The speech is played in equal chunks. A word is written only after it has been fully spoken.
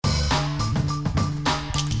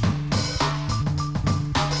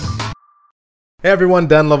Hey everyone,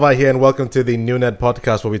 Dan Levi here, and welcome to the NewNet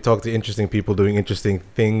podcast where we talk to interesting people doing interesting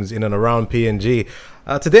things in and around PNG.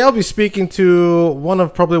 Today I'll be speaking to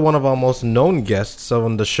probably one of our most known guests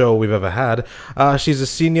on the show we've ever had. She's a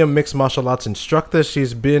senior mixed martial arts instructor.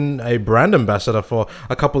 She's been a brand ambassador for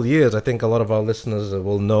a couple years. I think a lot of our listeners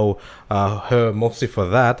will know her mostly for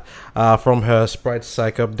that, from her Sprite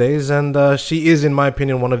Psych Up days, and she is, in my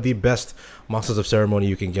opinion, one of the best Masters of Ceremony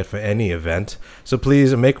you can get for any event. So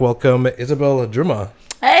please make welcome Isabel Druma.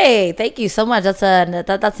 Hey, thank you so much. That's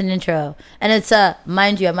an intro, and it's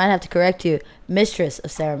mind you, I might have to correct you, Mistress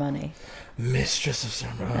of Ceremony. Mistress of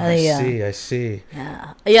Ceremony. I see.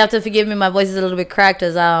 Yeah, you have to forgive me. My voice is a little bit cracked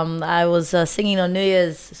as I was singing on New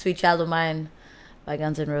Year's "Sweet Child of Mine" by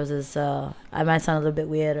Guns N' Roses. So I might sound a little bit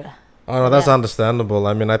weird. Oh no, that's understandable.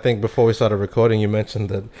 I mean, I think before we started recording, you mentioned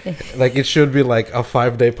that like it should be like a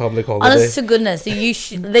 5-day public holiday. Honest to goodness, they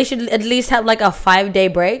should at least have like a 5-day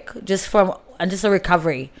break just a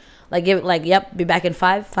recovery. Be back in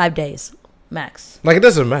 5 days max. Like it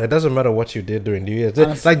doesn't matter. It doesn't matter what you did during New Year's.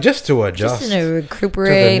 Honestly, like just to adjust, just to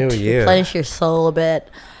recuperate, to the new year, replenish your soul a bit.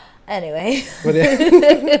 Anyway. But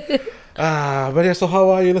yeah. So how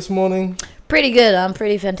are you this morning? Pretty good. I'm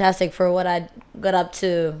pretty fantastic for what I got up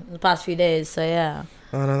to the past few days. So yeah.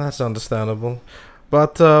 Oh no, that's understandable.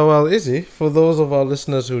 But well, Izzy, for those of our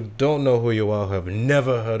listeners who don't know who you are, who have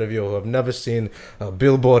never heard of you, who have never seen a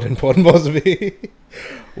billboard in Port Moresby,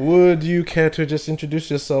 would you care to just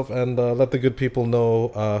introduce yourself and let the good people know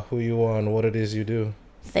who you are and what it is you do?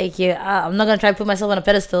 Thank you. I'm not gonna try to put myself on a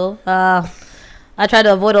pedestal. I try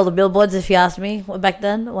to avoid all the billboards, if you ask me, back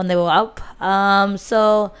then when they were up.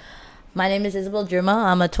 So my name is Isabel Druma.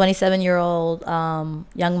 I'm a 27-year-old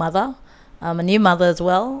young mother. I'm a new mother as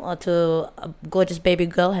well to a gorgeous baby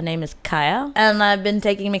girl. Her name is Kaya. And I've been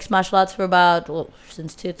taking mixed martial arts for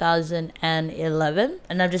since 2011.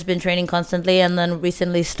 And I've just been training constantly, and then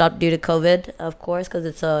recently stopped due to COVID, of course, because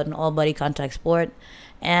it's an all-body contact sport.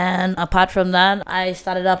 And apart from that, I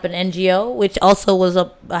started up an NGO, which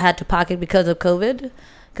also I had to park it because of COVID,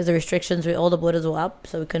 because the restrictions, all the borders were up,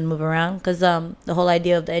 so we couldn't move around. Because the whole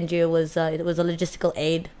idea of the NGO was it was a logistical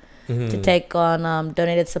aid to take on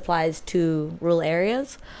donated supplies to rural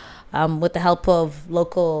areas with the help of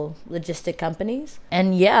local logistic companies.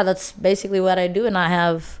 And yeah, that's basically what I do. And I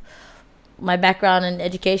have my background in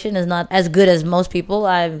education is not as good as most people.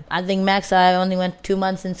 I think max I only went 2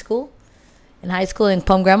 months in high school in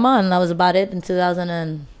Pomgrama, and that was about it in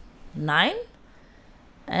 2009.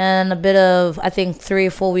 And a bit of, I think, 3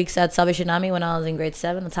 or 4 weeks at Salvation Army when I was in grade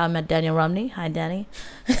 7. That's how I met Daniel Romney. Hi, Danny.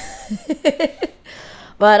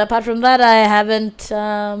 But apart from that, I haven't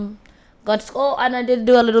gone to school. And I did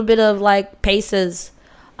do a little bit of, like, paces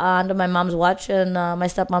under my mom's watch and my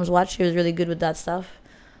stepmom's watch. She was really good with that stuff.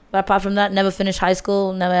 But apart from that, never finished high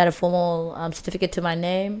school. Never had a formal certificate to my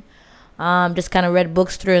name. Just kind of read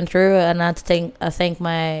books through and through. And I thank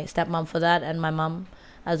my stepmom for that, and my mom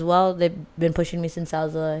as well. They've been pushing me since I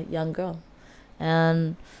was a young girl,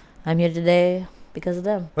 and I'm here today because of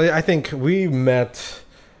them. Well, yeah, I think we met.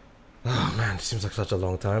 Oh man, it seems like such a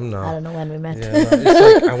long time now. I don't know when we met. Yeah, no,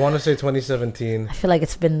 it's like, I want to say 2017. I feel like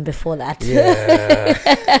it's been before that.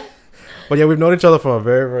 Yeah. But yeah, we've known each other for a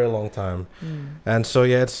very, very long time, and so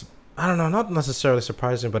yeah, it's, I don't know, not necessarily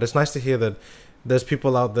surprising, but it's nice to hear that there's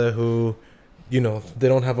people out there who, they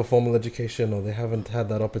don't have a formal education or they haven't had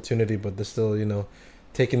that opportunity, but they're still,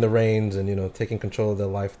 taking the reins and taking control of their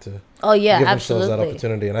life to give themselves that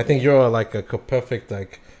opportunity. And I think you're like a perfect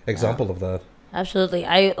example of that. Absolutely.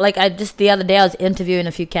 I just the other day I was interviewing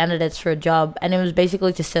a few candidates for a job, and it was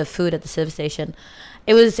basically to serve food at the service station.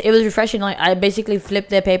 It was refreshing. Like, I basically flipped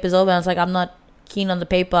their papers over and I was like, I'm not keen on the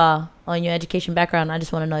paper on your education background. I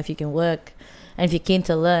just want to know if you can work and if you're keen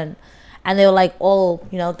to learn. And they were like all,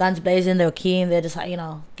 guns blazing. They were keen. They're just like,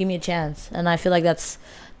 give me a chance. And I feel like that's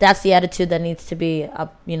the attitude that needs to be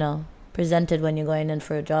presented when you're going in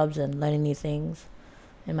for jobs and learning new things,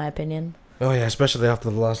 in my opinion. Oh yeah, especially after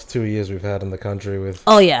the last 2 years we've had in the country with.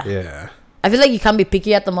 Oh yeah. Yeah. I feel like you can't be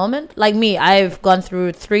picky at the moment. Like me, I've gone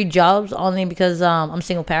through 3 jobs only because I'm a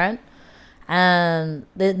single parent. And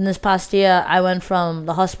in this past year, I went from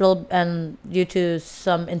the hospital, and due to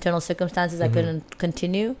some internal circumstances, I couldn't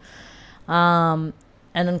continue. And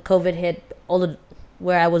then COVID hit.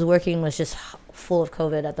 Where I was working was just full of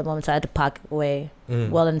COVID at the moment, so I had to park away,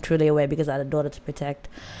 well and truly away, because I had a daughter to protect.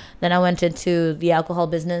 Then I went into the alcohol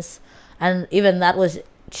business, and even that was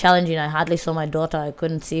challenging. I hardly saw my daughter. I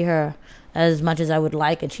couldn't see her as much as I would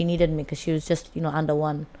like, and she needed me because she was just under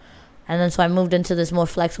 1. And then so I moved into this more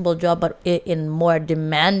flexible job, but in more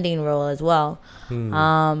demanding role as well. Hmm.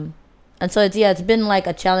 And so it's been like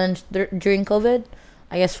a challenge during COVID,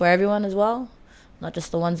 I guess, for everyone as well. not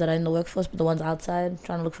just the ones that are in the workforce, but the ones outside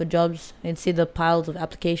trying to look for jobs. And see the piles of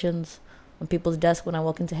applications on people's desks when I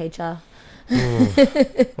walk into HR.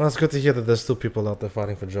 Well, it's good to hear that there's still people out there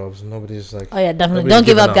fighting for jobs. Nobody's like, oh yeah, definitely. nobody's Don't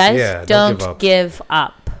give giving up, guys. Yeah, don't give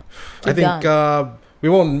up. I think we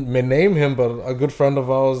won't name him, but a good friend of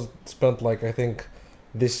ours spent like I think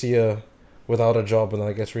this year without a job, and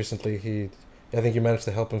I guess recently I think you managed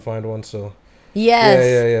to help him find one. So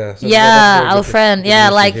yes, So yeah, our friend, good news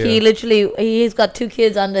to like hear. he's got 2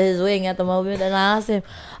 kids under his wing at the moment, and I asked him,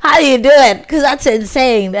 how do you do it? Because that's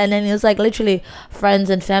insane. And then he was like, literally, friends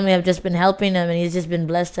and family have just been helping him, and he's just been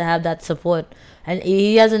blessed to have that support. And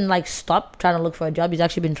he hasn't like stopped trying to look for a job. He's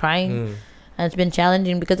actually been trying. And it's been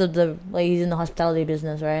challenging because of he's in the hospitality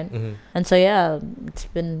business, right? And so it's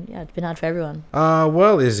been hard for everyone.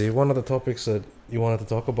 Well, Izzy, one of the topics that you wanted to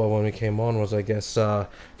talk about when we came on was, I guess,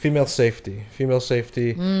 female safety,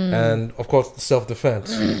 and of course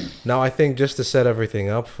self-defense. Now, I think just to set everything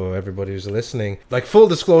up for everybody who's listening, like full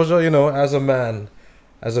disclosure, as a man,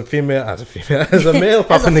 as a male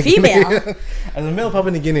Papua New Guinean, as a male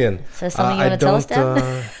Papua New Guinean, So something you want to tell us,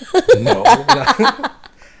 Dan? No.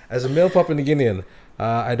 As a male Papua New Guinean,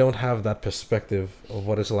 I don't have that perspective of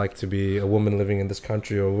what it's like to be a woman living in this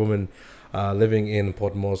country or a woman living in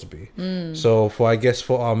Port Moresby. So for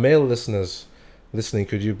our male listeners listening,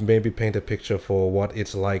 could you maybe paint a picture for what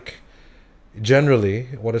it's like generally,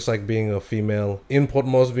 what it's like being a female in Port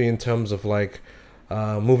Moresby in terms of like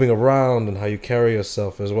moving around and how you carry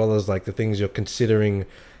yourself, as well as like the things you're considering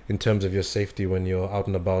in terms of your safety when you're out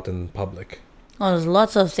and about in public? Oh, there's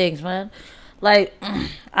lots of things, man. Like,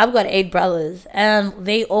 I've got 8 brothers, and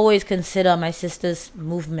they always consider my sister's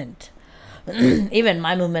movement. Even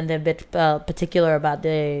my movement, they're a bit particular about.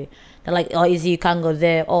 They're like, oh, Izzy, you can't go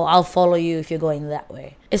there. Oh, I'll follow you if you're going that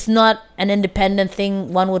way. It's not an independent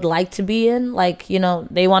thing one would like to be in. Like,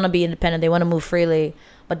 they want to be independent. They want to move freely,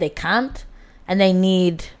 but they can't. And they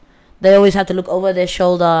always have to look over their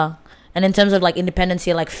shoulder. And in terms of, like,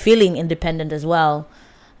 independency, like, feeling independent as well.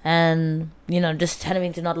 And just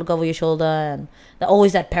having to not look over your shoulder, and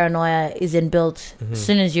always that paranoia is inbuilt as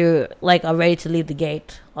soon as you like are ready to leave the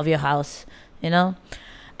gate of your house,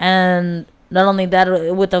 and not only that,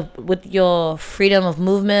 with your freedom of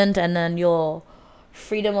movement, and then your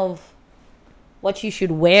freedom of what you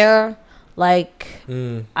should wear. Like,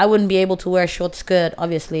 I wouldn't be able to wear a short skirt,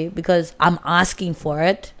 obviously, because I'm asking for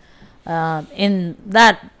it. In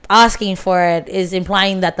that asking for it is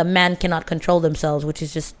implying that the man cannot control themselves, which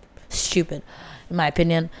is just stupid, in my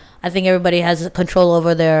opinion. I think everybody has control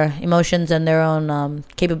over their emotions and their own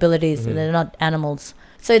capabilities, and they're not animals.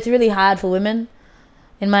 So it's really hard for women,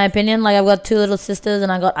 in my opinion. Like, I've got 2 little sisters,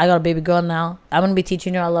 and I got a baby girl now. I'm gonna be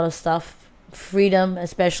teaching her a lot of stuff, freedom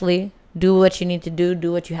especially. Do what you need to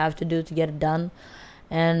do what you have to do to get it done.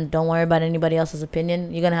 And don't worry about anybody else's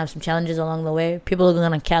opinion. You're going to have some challenges along the way. People are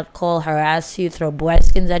going to catcall, harass you, throw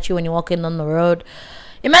boyskins at you when you're walking on the road.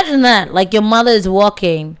 Imagine that. Like, your mother is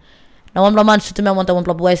walking. Now, I'm just and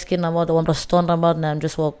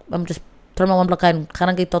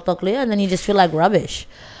then you just feel like rubbish.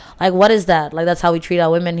 Like, what is that? Like, that's how we treat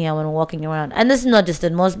our women here when we're walking around. And this is not just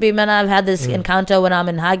in Mosby, man. I've had this encounter when I'm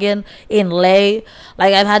in Hagen, in Ley.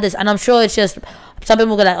 Like, I've had this, and I'm sure it's just... Some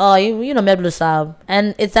people go like, oh, you know, Meblu Saab.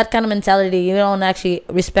 And it's that kind of mentality. You don't actually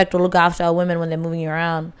respect or look after our women when they're moving you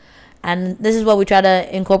around. And this is what we try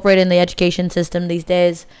to incorporate in the education system these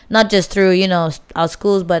days. Not just through, our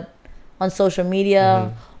schools, but on social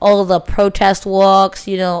media. All the protest walks,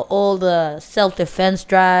 all the self-defense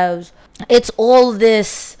drives. It's all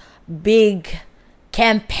this big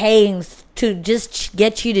campaigns to just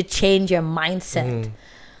get you to change your mindset.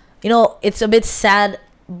 It's a bit sad,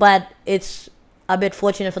 but it's a bit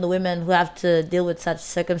fortunate for the women who have to deal with such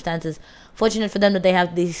circumstances. Fortunate for them that they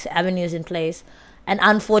have these avenues in place, and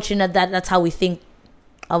unfortunate that that's how we think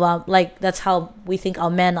about, like, that's how we think our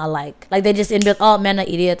men are like. Like, they just inbuilt, oh, men are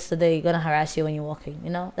idiots, so they're gonna harass you when you're walking.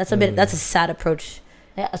 That's a bit. That's a sad approach.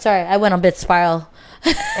 Yeah, sorry, I went a bit spiral.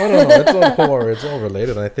 Oh no, it's all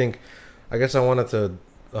related. I guess I wanted to.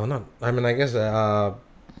 Wanted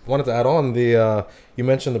to add on the. You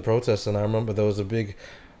mentioned the protests, and I remember there was a big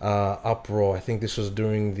uproar. I think this was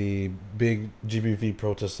during the big GBV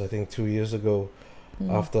protests, I think 2 years ago,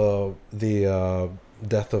 after the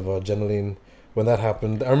death of Jeneline. When that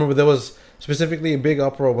happened, I remember there was specifically a big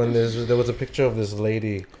uproar when there was a picture of this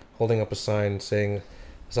lady holding up a sign saying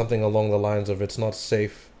something along the lines of, "It's not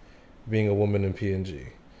safe being a woman in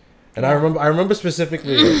PNG." And I remember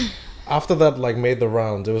specifically after that, like, made the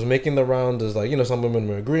rounds. It was making the rounds as, like, some women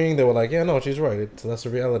were agreeing. They were like, yeah, no, she's right. That's the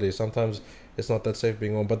reality. Sometimes it's not that safe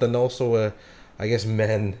being on. But then also, I guess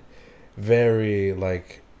men very,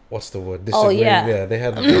 like, what's the word? Oh, Disagreeing. yeah.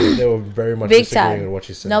 They were very much Big disagreeing time. with what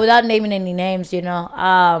she said. No, without naming any names,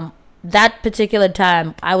 that particular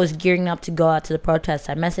time, I was gearing up to go out to the protest.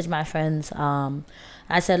 I messaged my friends.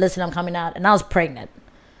 I said, listen, I'm coming out. And I was pregnant.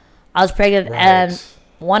 Right. And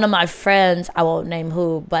one of my friends, I won't name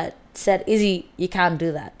who, but said, Izzy, you can't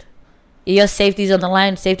do that. Your safety's on the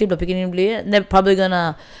line. Safety, but beginning and they're probably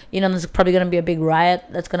gonna, there's probably gonna be a big riot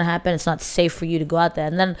that's gonna happen. It's not safe for you to go out there.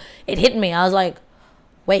 And then it hit me. I was like,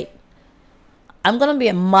 wait, I'm gonna be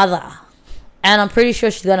a mother, and I'm pretty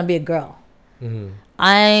sure she's gonna be a girl. Mm-hmm.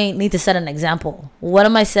 I need to set an example. What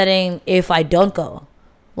am I setting if I don't go?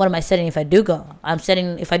 What am I setting if I do go? I'm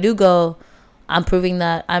setting if I do go, I'm proving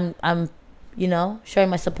that I'm showing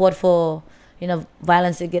my support for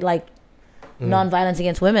violence to get non-violence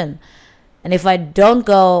against women. And if I don't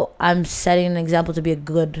go, I'm setting an example to be a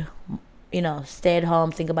good, stay at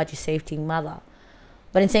home, think about your safety mother.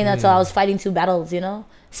 But in saying that, so I was fighting two battles,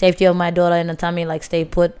 safety of my daughter in the tummy, like stay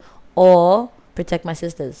put, or protect my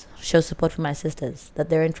sisters, show support for my sisters, that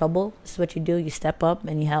they're in trouble. This is what you do. You step up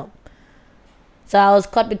and you help. So I was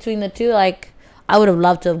caught between the two. Like, I would have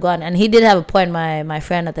loved to have gone. And he did have a point, my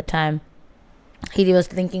friend at the time. He was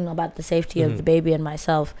thinking about the safety of the baby and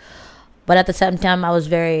myself. But at the same time, I was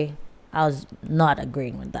not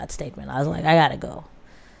agreeing with that statement. I was like, I gotta go.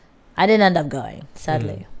 I didn't end up going,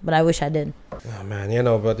 sadly, but I wish I did. Oh man,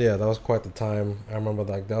 but yeah, that was quite the time. I remember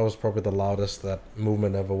that was probably the loudest that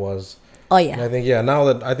movement ever was. Oh yeah.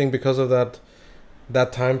 And I think because of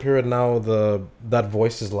that time period, now that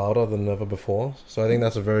voice is louder than ever before. So I think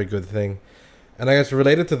that's a very good thing. And I guess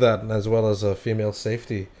related to that, as well as female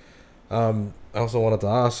safety, I also wanted to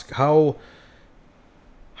ask how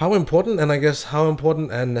important, and I guess how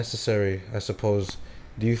important and necessary, I suppose,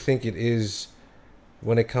 do you think it is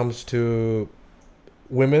when it comes to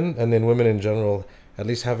women, and then women in general, at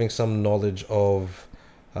least having some knowledge of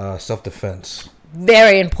self-defense?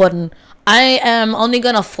 Very important. I am only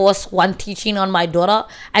gonna force one teaching on my daughter,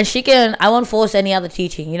 and I won't force any other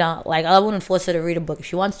teaching. Like I wouldn't force her to read a book. If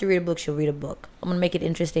she wants to read a book, she'll read a book. I'm gonna make it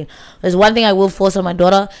interesting. There's one thing I will force on my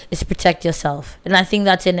daughter is to protect yourself, and I think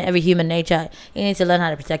that's in every human nature. You need to learn how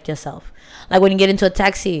to protect yourself. Like when you get into a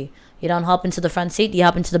taxi, you don't hop into the front seat, you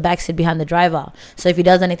hop into the back seat behind the driver. So if he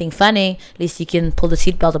does anything funny, at least you can pull the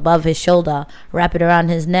seatbelt above his shoulder, wrap it around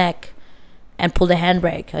his neck, and pull the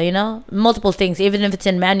handbrake. Multiple things. Even if it's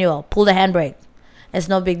in manual, pull the handbrake. It's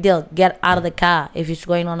no big deal. Get out of the car if you're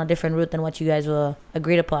going on a different route than what you guys were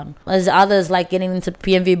agreed upon. There's others like getting into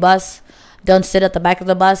PMV bus. Don't sit at the back of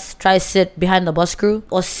the bus. Try sit behind the bus crew,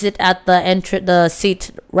 or sit at the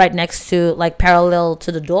seat right next to, like parallel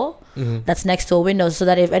to the door. That's next to a window, so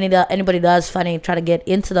that if anybody does funny try to get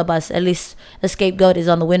into the bus, at least the scapegoat is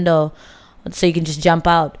on the window, so you can just jump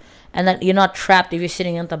out. And then you're not trapped if you're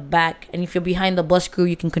sitting at the back. And if you're behind the bus crew,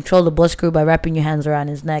 you can control the bus crew by wrapping your hands around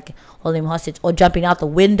his neck, holding him hostage, or jumping out the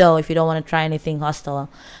window if you don't want to try anything hostile.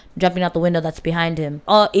 Jumping out the window that's behind him,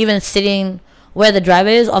 or even sitting where the driver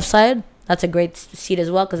is offside. That's a great seat as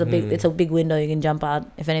well, because it's a big window. You can jump out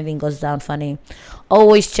if anything goes down funny.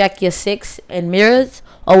 Always check your six and mirrors.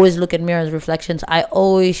 Always look at mirrors, reflections. I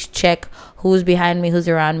always check who's behind me, who's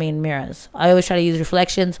around me in mirrors. I always try to use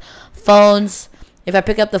reflections. Phones. If I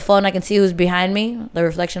pick up the phone, I can see who's behind me, the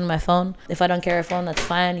reflection of my phone. If I don't carry a phone, that's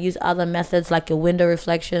fine. Use other methods like your window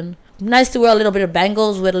reflection. Nice to wear a little bit of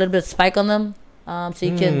bangles with a little bit of spike on them, so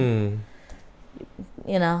you can,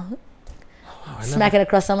 smack it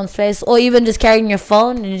across someone's face. Or even just carrying your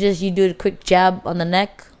phone and you do a quick jab on the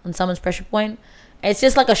neck on someone's pressure point. It's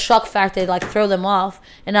just like a shock factor, like throw them off.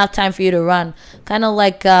 Enough time for you to run. Kind of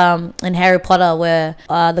like in Harry Potter, where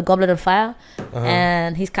the Goblet of Fire,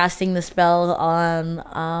 and he's casting the spell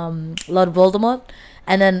on Lord Voldemort,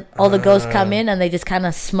 and then all the ghosts come in and they just kind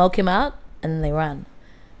of smoke him out, and then they run.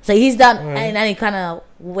 So he's done in any kind of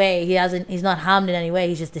way. He's not harmed in any way.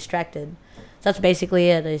 He's just distracted. So that's basically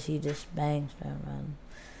it. Is he just bangs, run.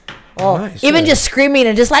 Oh, nice, even just screaming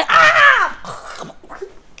and just like ah.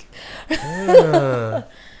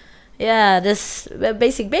 Yeah, just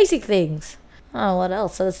basic things. Oh, what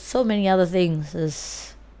else? So there's so many other things.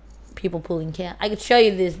 There's people pulling can. I could show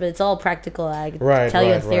you this, but it's all practical. I could tell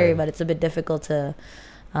you in theory, but it's a bit difficult to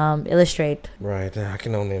illustrate. Right, I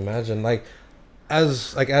can only imagine.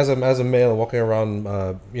 As a male walking around,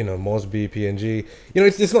 Mosby, PNG,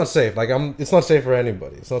 it's not safe. It's not safe for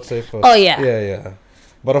anybody. It's not safe for. Oh yeah. Yeah.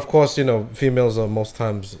 But of course, females are most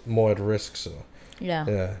times more at risk. So.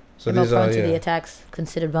 Yeah. So these are the attacks,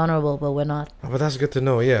 considered vulnerable, but we're not. Oh, but that's good to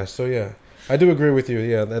know. Yeah. So I do agree with you.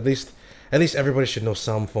 Yeah. At least everybody should know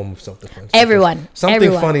some form of self-defense. Everyone.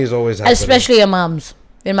 Something funny is always happening. Especially your moms,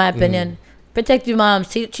 in my opinion. Protect your moms.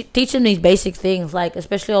 Teach them these basic things, like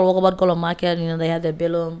especially on Walkabout Golden Market. You know, they have their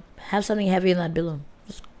bilum. Have something heavy in that bilum.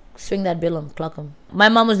 Just swing that bilum, clock them. My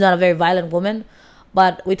mom was not a very violent woman,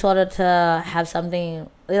 but we taught her to have something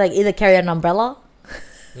like either carry an umbrella,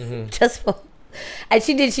 just for. And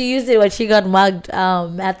she did. She used it when she got mugged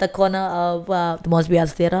at the corner of the Mosby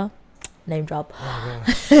Arts Theater. Name drop. Oh,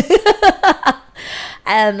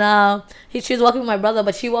 and she was walking with my brother,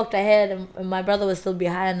 but she walked ahead, and my brother was still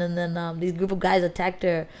behind. And then these group of guys attacked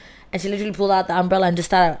her, and she literally pulled out the umbrella and just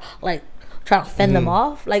started like trying to fend them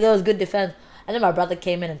off. Like it was good defense. And then my brother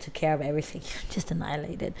came in and took care of everything, just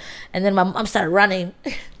annihilated. And then my mom started running.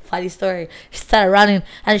 Funny story. She started running,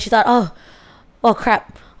 and she thought, oh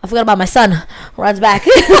crap, I forgot about my son. Runs back.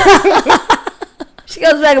 She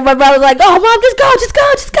goes back, and my brother's like, "Oh, mom, just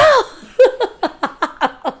go."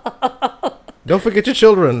 Don't forget your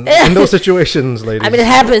children in those situations, ladies. I mean, it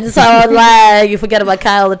happens. So like, you forget about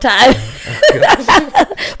Kyle all the time.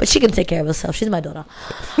 But she can take care of herself. She's my daughter.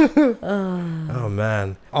 Oh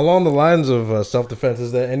man! Along the lines of self-defense,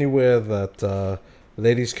 is there anywhere that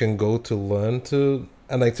ladies can go to learn to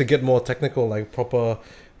and like to get more technical, like proper,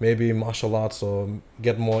 maybe martial arts, or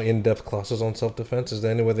get more in-depth classes on self-defense? Is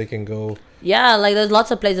there anywhere they can go? Yeah, like there's lots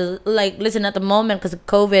of places. Like, listen, at the moment, because of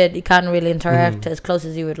COVID, you can't really interact as close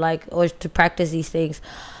as you would like, or to practice these things.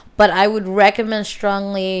 But I would recommend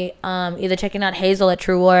strongly either checking out Hazel at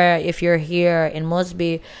True Warrior if you're here in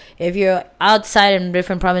Mosby. If you're outside in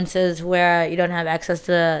different provinces where you don't have access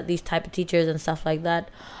to these type of teachers and stuff like that,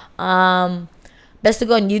 best to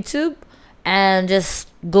go on YouTube and just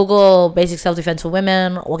Google basic self-defense for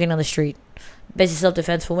women walking on the street, basic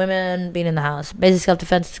self-defense for women being in the house, basic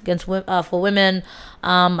self-defense against for women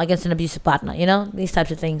against an abusive partner. You know, these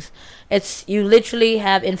types of things. It's, you literally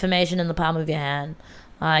have information in the palm of your hand.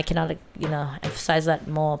 I cannot, emphasize that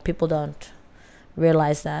more. People don't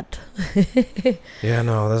realize that. Yeah,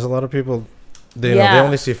 no, there's a lot of people. They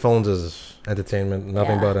only see phones as entertainment,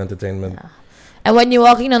 nothing but entertainment. Yeah. And when you're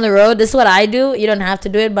walking on the road, this is what I do. You don't have to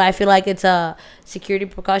do it, but I feel like it's a security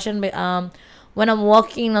precaution. But when I'm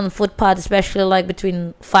walking on the footpath, especially like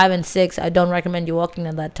between 5 and 6, I don't recommend you walking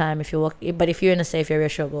at that time. But if you're in a safe area,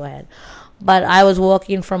 sure, go ahead. But I was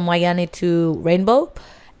walking from Waiani to Rainbow.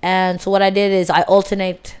 And so what I did is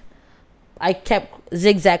I kept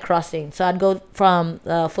zigzag crossing. So I'd go from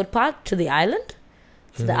the footpath to the island.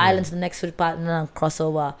 So the island's the next footpath, and then I'll cross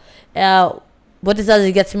over. What this does is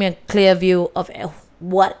it gets me a clear view of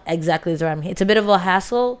what exactly is around me. It's a bit of a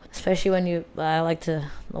hassle, especially when I like the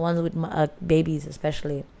ones with babies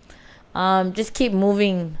especially. Just keep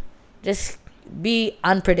moving. Just be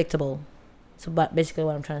unpredictable. So basically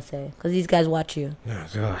what I'm trying to say. Because these guys watch you. Oh,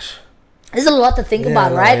 gosh. There's a lot to think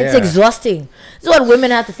about, right? Yeah. It's exhausting. This is what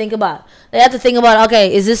women have to think about. They have to think about,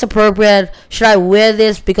 okay, is this appropriate? Should I wear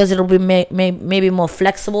this because it'll be maybe more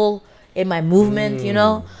flexible in my movement, you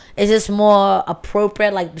know? Is this more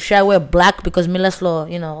appropriate? Like, should I wear black because Milaslo,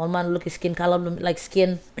 on my look at skin color, like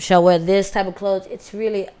skin? Should I wear this type of clothes? It's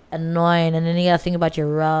really annoying. And then you gotta think about your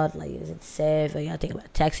route. Like, is it safe? Or you gotta think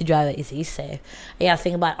about taxi driver. Is he safe? You gotta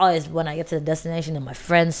think about, is when I get to the destination, are my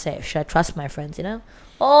friends safe? Should I trust my friends,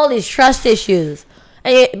 All these trust issues.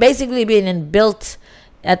 And basically being built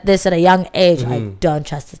at a young age. I don't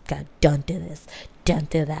trust this guy. Don't do this. Don't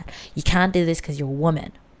do that. You can't do this because you're a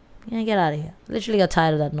woman. Yeah, get out of here. Literally got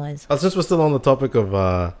tired of that noise. Since we're still on the topic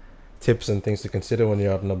of tips and things to consider when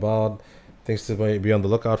you're out and about, things to be on the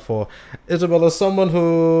lookout for, Isabel is someone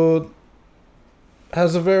who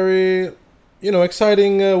has a very,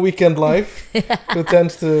 exciting weekend life. Who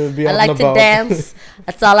tends to be out and about. I like to dance.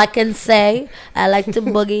 That's all I can say. I like to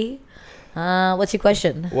boogie. What's your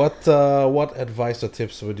question? What advice or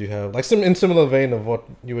tips would you have? Like in similar vein of what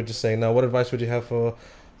you were just saying now, what advice would you have for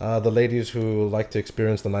the ladies who like to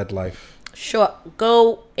experience the nightlife? Sure.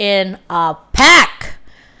 Go in a pack.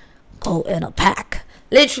 Go in a pack.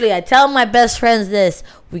 Literally, I tell my best friends this.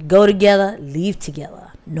 We go together, leave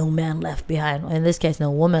together. No man left behind. Or in this case, no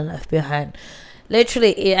woman left behind.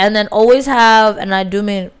 Literally. And then always have, and I do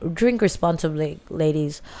mean drink responsibly,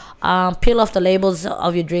 ladies. Peel off the labels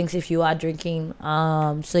of your drinks if you are drinking,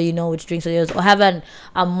 so you know which drinks are yours. Or have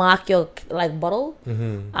a mark your bottle.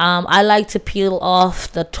 I like to peel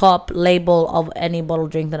off the top label of any bottle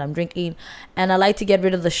drink that I'm drinking, and I like to get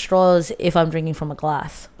rid of the straws if I'm drinking from a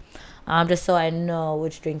glass. Just so I know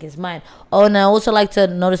which drink is mine. Oh, and I also like to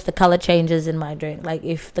notice the color changes in my drink. Like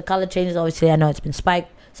if the color changes, obviously I know it's been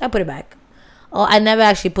spiked, so I put it back. Or I never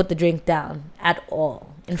actually put the drink down at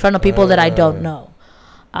all in front of people that I don't know.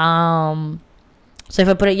 So if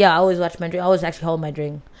I put it, I always watch my drink. I always actually hold my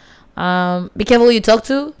drink. Be careful who you talk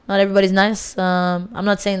to. Not everybody's nice. I'm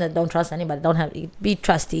not saying that don't trust anybody. Be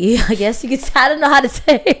trusty. I guess you could. I don't know how to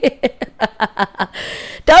say it.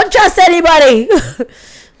 Don't trust anybody.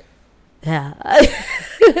 Yeah. I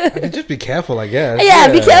can just be careful, I guess.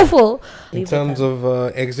 Yeah, be careful. In terms of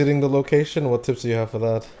exiting the location, what tips do you have for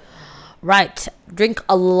that? Right. Drink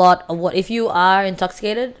a lot of water. If you are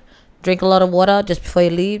intoxicated, drink a lot of water just before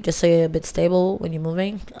you leave, just so you're a bit stable when you're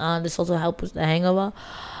moving. This also helps with the hangover.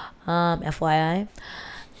 FYI.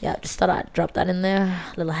 Yeah, just thought I'd drop that in there.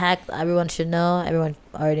 Little hack everyone should know. Everyone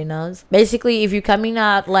already knows. Basically, if you're coming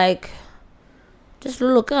out, like, just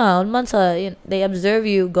look out. They observe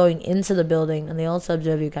you going into the building, and they also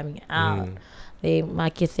observe you coming out. They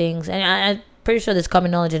mark your things. And I'm pretty sure there's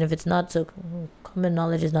common knowledge, and if it's not so common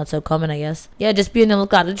knowledge is not so common, I guess. Yeah, just be on the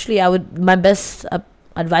lookout. Literally, my best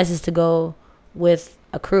advice is to go with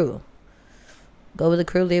a crew. Go with a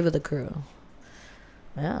crew, leave with a crew.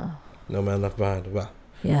 Yeah. No man left behind. Well,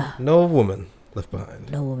 yeah. No woman left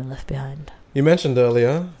behind. No woman left behind. You mentioned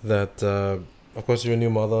earlier that, of course, you're a new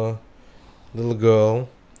mother, little girl.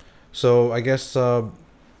 So I guess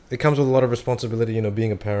it comes with a lot of responsibility,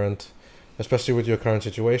 being a parent, especially with your current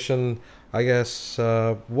situation. I guess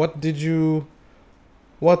what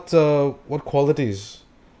qualities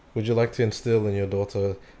would you like to instill in your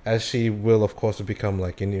daughter, as she will, of course, become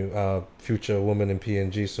like a new future woman in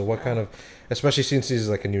PNG? So what kind of, especially since she's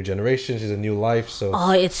like a new generation, she's a new life.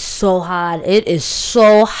 So it's so hard. It is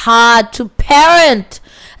so hard to parent,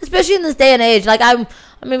 especially in this day and age. Like I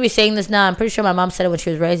may be saying this now. I'm pretty sure my mom said it when she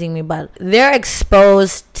was raising me, but they're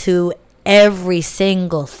exposed to every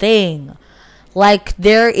single thing. Like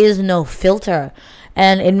there is no filter,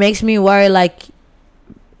 and it makes me worry. Like,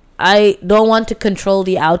 I don't want to control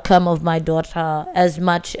the outcome of my daughter as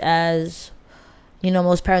much as,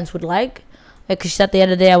 most parents would like. Because at the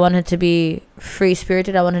end of the day, I want her to be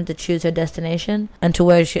free-spirited. I want her to choose her destination and to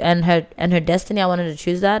where her destiny. I want her to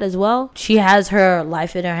choose that as well. She has her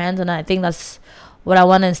life in her hands, and I think that's what I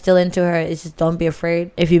want to instill into her is just don't be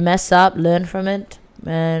afraid. If you mess up, learn from it.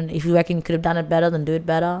 And if you reckon you could have done it better, then do it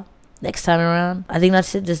better next time around. I think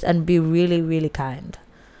that's it. And be really, really kind.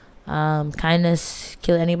 Kindness,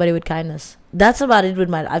 kill anybody with kindness. That's about it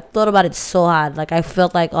with I've thought about it so hard. Like I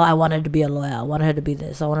felt like, I wanted her to be a lawyer. I wanted her to be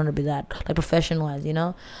this. I wanted her to be that. Like profession wise,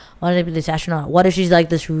 I wanted her to be this astronaut. What if she's like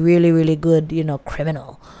this really, really good,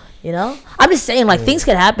 criminal? I'm just saying, like, things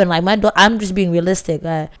can happen. Like I'm just being realistic.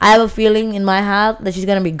 I have a feeling in my heart that she's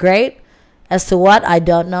gonna be great. As to what, I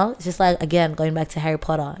don't know. It's just like, again, going back to Harry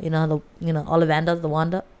Potter. Ollivander, the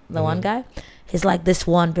one guy. He's like, this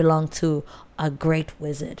wand belonged to a great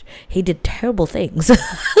wizard. He did terrible things,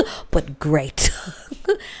 but great.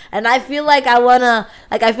 And I feel like I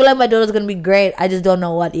feel like my daughter's gonna be great. I just don't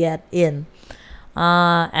know what yet in.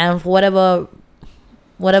 And for whatever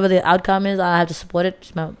the outcome is, I have to support it.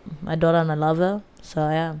 She's my daughter, and I love her. So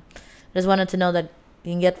yeah, just wanted to know that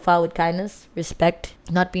you can get far with kindness, respect,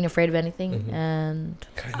 not being afraid of anything, and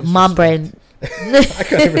kindness, mom brain. I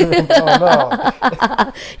can't even remember. Oh,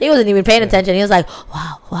 no. He wasn't even paying attention. He was like,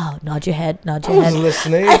 wow, nod your head. I was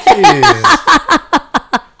listening.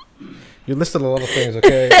 Jeez. You listed a lot of things,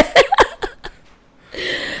 okay?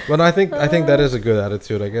 But I think that is a good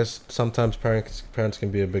attitude. I guess sometimes parents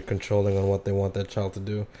can be a bit controlling on what they want their child to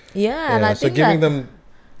do. Yeah, and I so think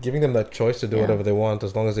giving them that choice to do whatever they want,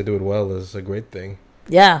 as long as they do it well, is a great thing.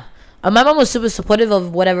 Yeah. My mom was super supportive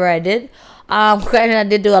of whatever I did. Granted, I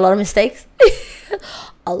did do a lot of mistakes.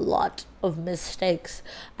 A lot of mistakes.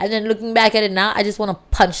 And then looking back at it now, I just want to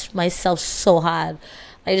punch myself so hard.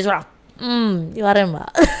 I just want to, you are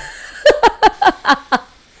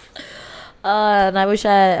and I wish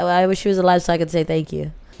she was alive so I could say thank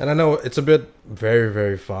you. And I know it's a bit very,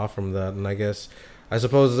 very far from that. And I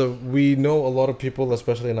suppose we know a lot of people,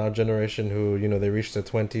 especially in our generation, who, they reach their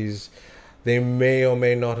 20s. They may or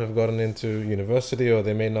may not have gotten into university, or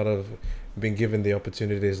they may not have been given the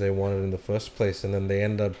opportunities they wanted in the first place. And then they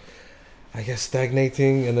end up, I guess,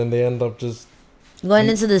 stagnating. And then they end up just going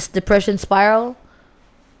into this depression spiral.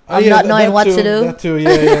 Not knowing what to do. That too,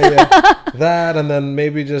 yeah. That, and then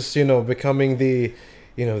maybe just, becoming the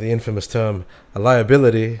infamous term, a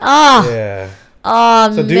liability. Yeah.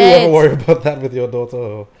 So do you ever worry about that with your daughter?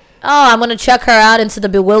 Or? I'm going to check her out into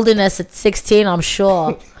the wilderness at 16, I'm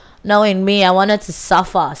sure. Knowing me, I want her to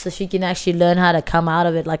suffer so she can actually learn how to come out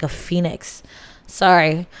of it like a phoenix.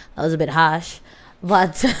 Sorry, that was a bit harsh.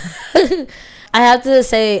 But I have to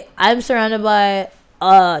say, I'm surrounded by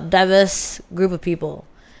a diverse group of people.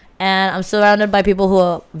 And I'm surrounded by people who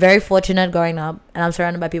are very fortunate growing up. And I'm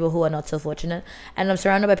surrounded by people who are not so fortunate. And I'm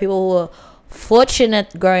surrounded by people who are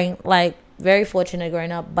very fortunate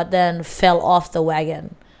growing up, but then fell off the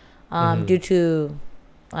wagon. due to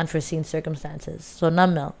unforeseen circumstances. So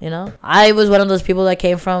numbness, you know. I was one of those people that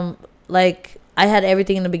came from, like, I had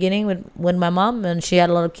everything in the beginning with my mom, and she had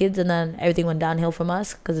a lot of kids, and then everything went downhill from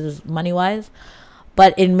us because it was money wise.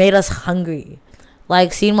 But it made us hungry.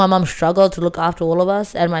 Like, seeing my mom struggle to look after all of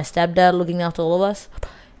us, and my stepdad looking after all of us,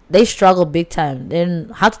 they struggled big time.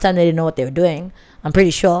 Half the time they didn't know what they were doing, I'm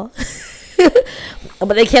pretty sure.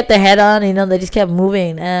 But they kept their head on, you know, they just kept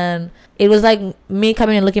moving. And it was like me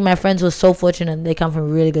coming and looking at my friends was so fortunate. They come from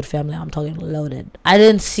a really good family. I'm talking loaded. I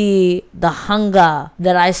didn't see the hunger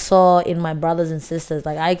that I saw in my brothers and sisters.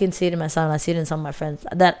 Like, I can see it in myself, and I see it in some of my friends.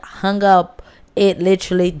 That hunger, it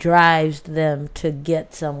literally drives them to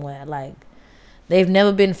get somewhere. Like, they've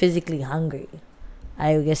never been physically hungry,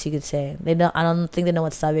 I guess you could say. I don't think they know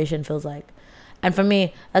what starvation feels like. And for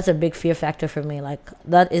me, that's a big fear factor for me. Like,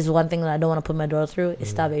 that is one thing that I don't want to put my daughter through, is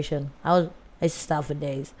starvation. I used to starve for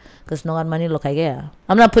days because no money. Look, like, yeah.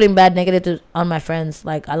 I'm not putting bad negative on my friends.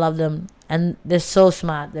 Like, I love them, and they're so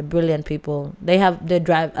smart. They're brilliant people. They have their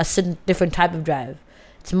drive, a certain different type of drive.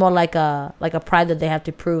 It's more like a pride that they have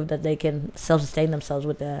to prove that they can self-sustain themselves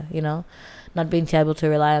with their, you know, not being able to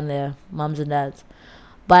rely on their moms and dads.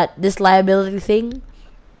 But this liability thing,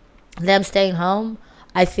 them staying home,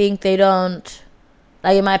 I think they don't,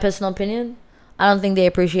 like, in my personal opinion, I don't think they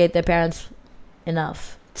appreciate their parents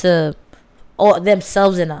enough or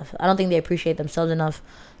themselves enough. I don't think they appreciate themselves enough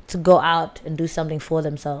to go out and do something for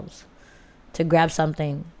themselves, to grab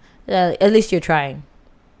something. At least you're trying.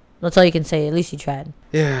 That's all you can say. At least you tried.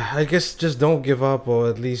 Yeah, I guess just don't give up, or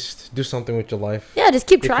at least do something with your life. Yeah, just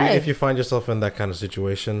keep trying. If you find yourself in that kind of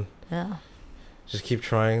situation, yeah, just keep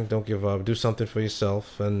trying. Don't give up. Do something for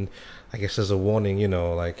yourself. And I guess as a warning, you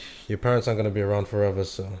know, like, your parents aren't going to be around forever,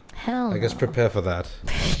 so hell I guess no. prepare for that.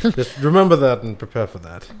 Just remember that and prepare for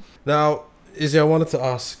that. Now, Izzy, I wanted to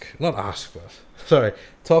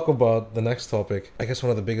talk about the next topic. I guess one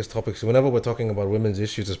of the biggest topics, whenever we're talking about women's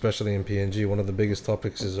issues, especially in PNG, one of the biggest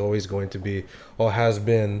topics is always going to be, or has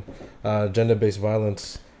been, gender-based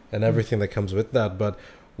violence and everything that comes with that. But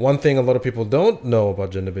one thing a lot of people don't know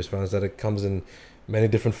about gender-based violence is that it comes in many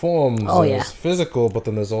different forms. There's physical, but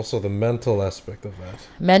then there's also the mental aspect of that.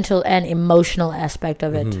 Mental and emotional aspect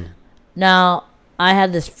of it. Now, I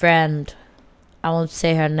had this friend, I won't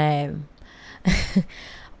say her name,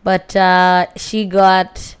 but she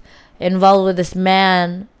got involved with this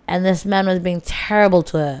man, and this man was being terrible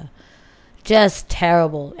to her. Just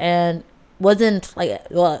terrible. And wasn't like,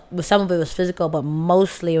 well, some of it was physical, but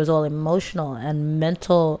mostly it was all emotional and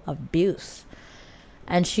mental abuse.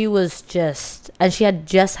 And she had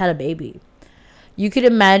just had a baby. You could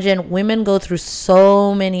imagine women go through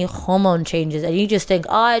so many hormone changes, and you just think,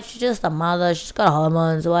 oh, she's just a mother, she's got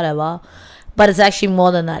hormones, whatever. But it's actually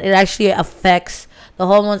more than that. The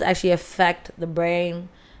hormones actually affect the brain,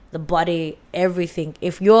 the body, everything.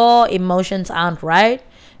 If your emotions aren't right,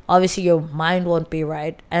 obviously your mind won't be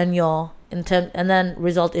right, and and then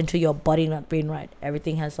result into your body not being right.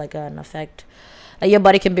 Everything has like an effect. Like, your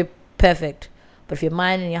body can be perfect, but if your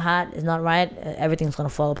mind and your heart is not right, everything's gonna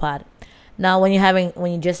fall apart. Now, when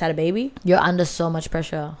you just had a baby, you're under so much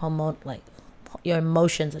pressure, like your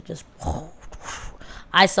emotions are just.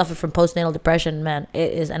 I suffer from postnatal depression, man.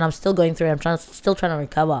 It is, and I'm still going through it. I'm still trying to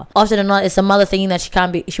recover. Often or not, it's a mother thinking that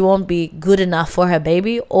she won't be good enough for her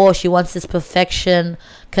baby, or she wants this perfection,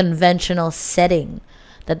 conventional setting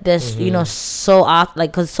that there's, you know, so off,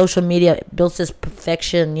 like, because social media builds this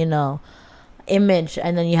perfection, you know, image,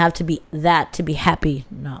 and then you have to be that to be happy.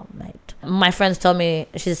 No, mate. My friends told me,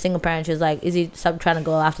 she's a single parent. She was like, Izzy, stop trying to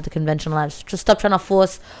go after the conventional lives. Just stop trying to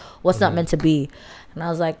force what's not meant to be. And I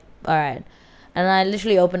was like, all right. And I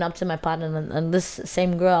literally opened up to my partner, and this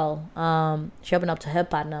same girl, she opened up to her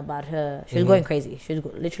partner about her. She was going crazy. She was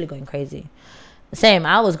literally going crazy. Same,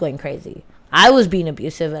 I was going crazy. I was being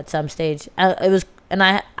abusive at some stage.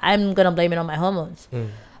 I'm gonna blame it on my hormones.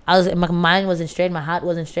 My mind wasn't straight, my heart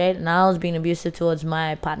wasn't straight, and I was being abusive towards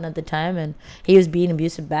my partner at the time, and he was being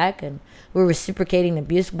abusive back, and we were reciprocating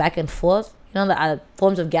abuse back and forth. You know, the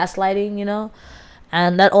forms of gaslighting. You know.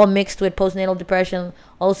 And that all mixed with postnatal depression,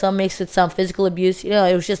 also mixed with some physical abuse. You know,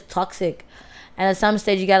 it was just toxic. And at some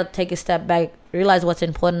stage, you got to take a step back, realize what's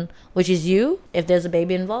important, which is you. If there's a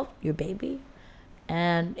baby involved, your baby.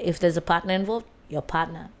 And if there's a partner involved, your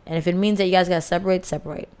partner. And if it means that you guys got to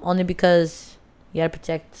separate. Only because you got to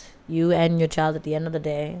protect you and your child at the end of the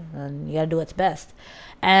day. And you got to do what's best.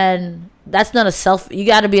 And that's not you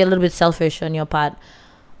got to be a little bit selfish on your part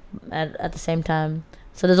at the same time.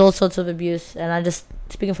 So there's all sorts of abuse, and I just,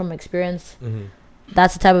 speaking from experience,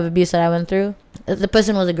 that's the type of abuse that I went through. The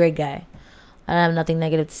person was a great guy. I have nothing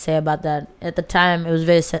negative to say about that. At the time, it was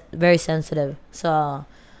very, very sensitive. So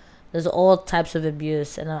There's all types of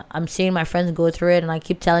abuse, and I'm seeing my friends go through it, and I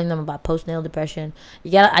keep telling them about postnatal depression.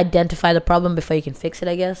 You gotta identify the problem before you can fix it,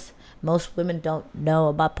 I guess. Most women don't know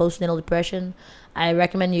about postnatal depression. I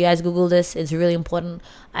recommend you guys Google this. It's really important.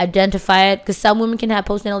 Identify it, because some women can have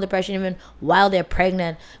postnatal depression even while they're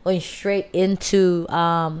pregnant, going straight into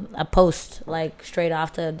a post, like straight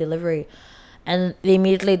after delivery. And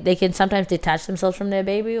they can sometimes detach themselves from their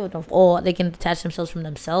baby, or they can detach themselves from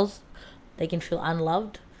themselves. They can feel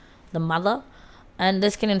unloved, the mother. And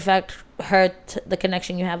this can in fact hurt the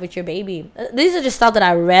connection you have with your baby. These are just stuff that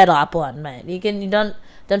I read up on, man. You don't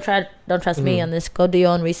trust me on this. Go do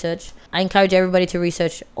your own research. I encourage everybody to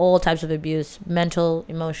research all types of abuse, mental,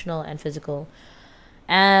 emotional, and physical.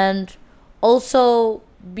 And also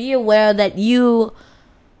be aware that you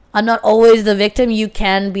are not always the victim. You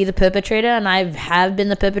can be the perpetrator, and I have been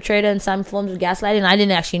the perpetrator in some forms of gaslighting. I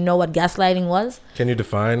didn't actually know what gaslighting was. Can you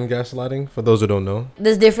define gaslighting for those who don't know?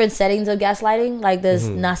 There's different settings of gaslighting. Like there's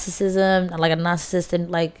narcissism, like a narcissist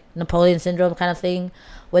and like Napoleon syndrome kind of thing,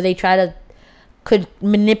 where they try to could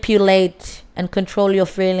manipulate and control your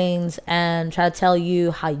feelings and try to tell you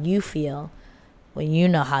how you feel when you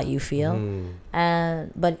know how you feel.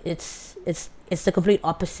 But it's the complete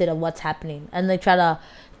opposite of what's happening, and they try to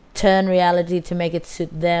turn reality to make it suit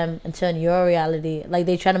them and turn your reality, like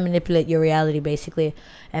they try to manipulate your reality basically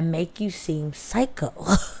and make you seem psycho.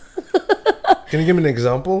 Can you give me an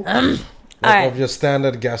example right. of your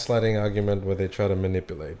standard gaslighting argument where they try to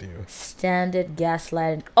manipulate you? Standard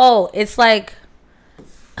gaslighting. Oh, it's like,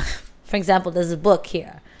 for example, there's a book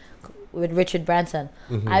here with Richard Branson.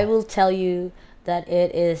 I will tell you that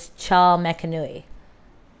it is Charles McAnally,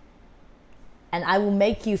 and I will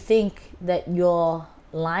make you think that you're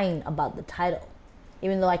lying about the title,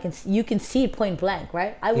 even though you can see it point blank,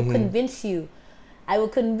 right? I will convince you. I will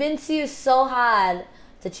convince you so hard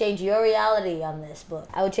to change your reality on this book.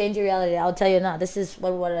 I will change your reality. I'll tell you now. This is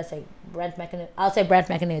what did I say? Brent McAnally. I'll say Brent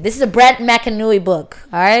McAnally. This is a Brent McAnally book,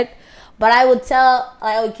 all right? But I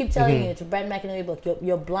would keep telling you it's a Brent McAnally book.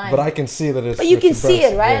 You're blind. But I can see that it's. But you can see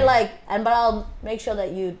it, right? Yeah. But I'll make sure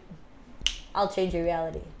that I'll change your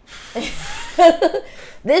reality.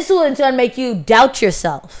 This will in turn make you doubt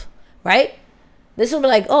yourself, right? This will be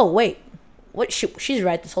like, oh wait, what? She's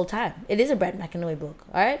right this whole time. It is a Brent McAnally book,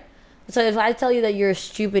 all right? So if I tell you that you're a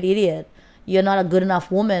stupid idiot, you're not a good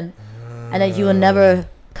enough woman, and that you will never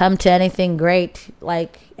come to anything great,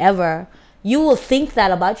 like ever, you will think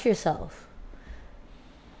that about yourself.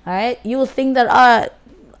 All right? You will think that, I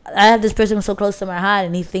have this person who's so close to my heart,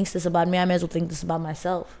 and he thinks this about me. I may as well think this about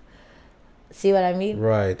myself. See what I mean?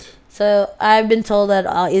 Right. So I've been told that,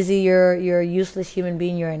 Izzy, you're a useless human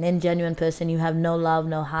being. You're an ingenuine person. You have no love,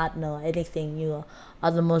 no heart, no anything. You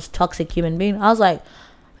are the most toxic human being. I was like,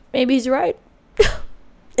 maybe he's right.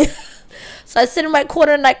 So I sit in my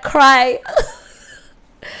corner and I cry.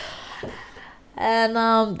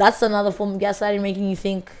 And that's another form of gaslighting, making you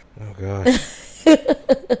think. Oh gosh.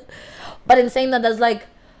 But in saying that, that's like,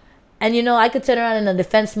 and I could turn around in a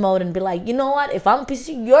defense mode and be like, you know what? If I'm a piece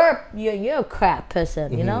of you're a crap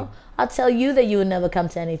person, you know? I'll tell you that you would never come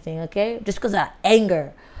to anything, okay? Just because of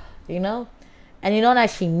anger, And you don't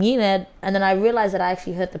actually mean it, and then I realize that I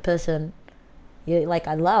actually hurt the person,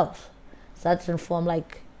 I love. So that's informed.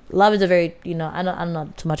 Like, love is a very, I'm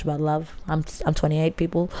not too much about love. I'm 28,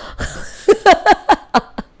 people.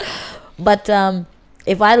 But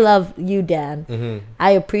if I love you, Dan,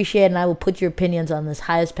 I appreciate and I will put your opinions on this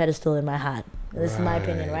highest pedestal in my heart. This is my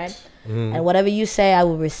opinion, right? And whatever you say, I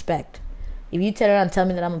will respect. If you turn around and tell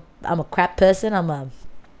me that I'm a crap person, I'm a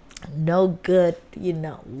no good,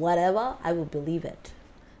 whatever, I will believe it.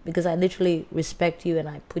 Because I literally respect you and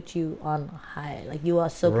I put you on high. Like, you are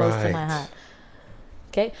so close to my heart.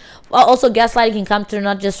 Okay? Well, also, gaslighting can come through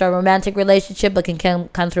not just a romantic relationship, but can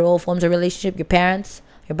come through all forms of relationship. Your parents,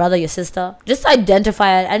 your brother, your sister. Just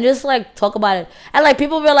identify it and just, talk about it. And,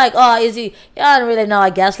 people be like, oh, Izzy, I don't really know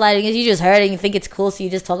what gaslighting is. You just heard it and you think it's cool, so you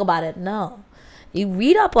just talk about it. No. You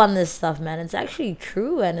read up on this stuff, man. It's actually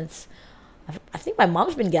true, and it's... I think my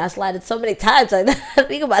mom's been gaslighted so many times. I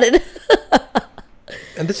think about it.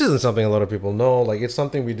 And this isn't something a lot of people know. Like, it's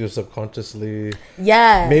something we do subconsciously.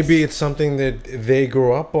 Yeah. Maybe it's something that they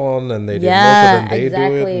grew up on and they didn't know, so then they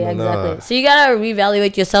do it. Exactly. So you gotta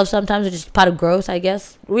reevaluate yourself sometimes, which is part of growth, I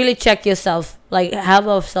guess. Really check yourself. Have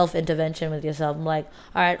a self-intervention with yourself. I'm like,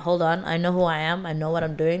 all right, hold on. I know who I am. I know what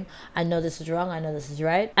I'm doing. I know this is wrong. I know this is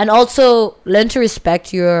right. And also learn to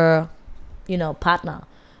respect your, partner.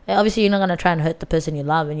 Obviously, you're not gonna try and hurt the person you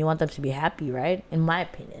love, and you want them to be happy, right? In my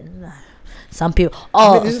opinion, some people.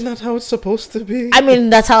 Isn't that how it's supposed to be?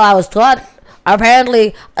 That's how I was taught.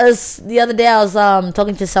 Apparently, the other day I was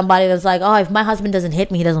talking to somebody that's like, oh, if my husband doesn't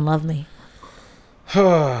hit me, he doesn't love me.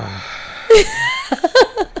 I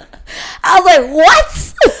was like,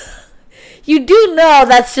 what? You do know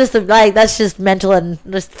that's just that's just mental and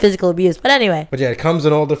just physical abuse. But anyway. But yeah, it comes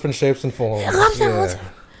in all different shapes and forms.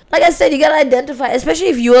 Like I said, you gotta identify, especially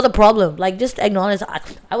if you're the problem. Like, just acknowledge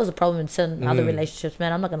I was a problem in certain other relationships,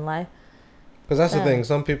 man. I'm not gonna lie. Because that's the thing.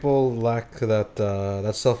 Some people lack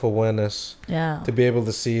that self-awareness to be able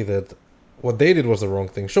to see that what they did was the wrong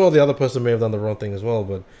thing. Sure, the other person may have done the wrong thing as well,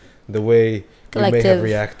 but the way they may have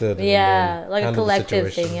reacted. Yeah, like a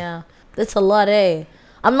collective thing, yeah. That's a lot, eh?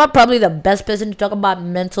 I'm not probably the best person to talk about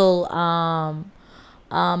mental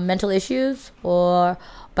issues, but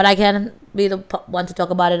I can be the one to talk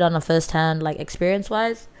about it on a first-hand, like,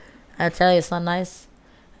 experience-wise. I tell you, it's not nice.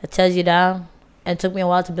 It tears you down. And it took me a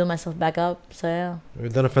while to build myself back up. So, yeah.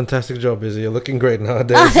 You've done a fantastic job, Izzy. You're looking great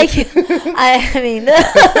nowadays. Oh, thank you. I mean,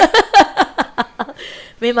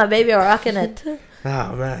 me and my baby are rocking it.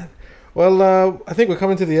 Ah, man. Well, I think we're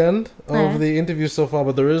coming to the end of the interview so far,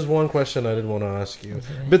 but there is one question I did want to ask you.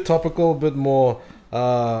 A bit topical, a bit more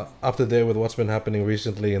up to date with what's been happening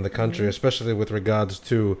recently in the country, especially with regards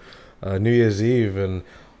to New Year's Eve and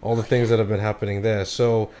all the things that have been happening there.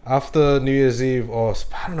 So after New Year's Eve, or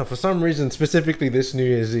I don't know, for some reason, specifically this New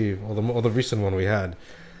Year's Eve, or the recent one we had,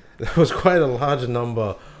 there was quite a large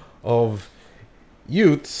number of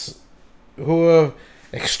youths who were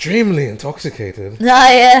extremely intoxicated. Oh,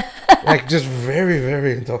 yeah. Like, just very,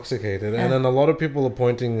 very intoxicated. And then a lot of people are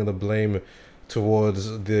pointing the blame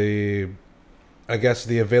towards the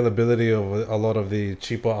availability of a lot of the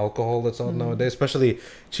cheaper alcohol that's out nowadays, especially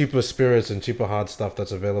cheaper spirits and cheaper hard stuff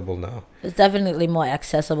that's available now. It's definitely more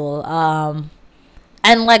accessible.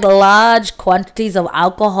 And like large quantities of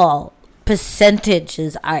alcohol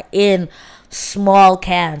percentages are in small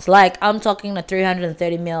cans. Like, I'm talking a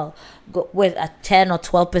 330 ml with a 10 or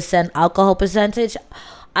 12% alcohol percentage.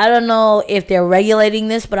 I don't know if they're regulating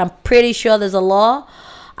this, but I'm pretty sure there's a law.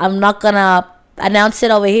 I'm not gonna announce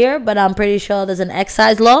it over here, but I'm pretty sure there's an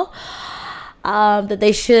excise law that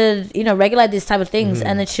they should, regulate these type of things,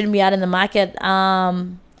 and it shouldn't be out in the market.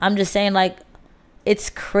 I'm just saying, like, it's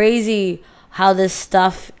crazy how this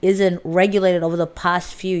stuff isn't regulated over the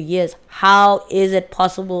past few years. How is it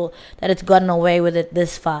possible that it's gotten away with it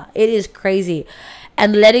this far? It is crazy.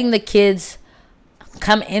 And letting the kids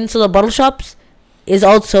come into the bottle shops is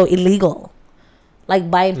also illegal. Like,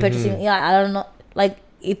 buying, purchasing, I don't know, like,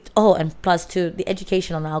 and plus too, the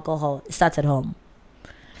education on alcohol starts at home.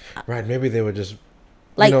 Right, maybe they were just,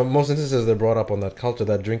 like, most instances they're brought up on that culture,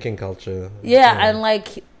 that drinking culture. Yeah, and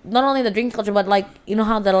like, not only the drinking culture, but like,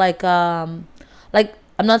 how they're like, I'm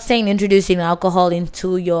not saying introducing alcohol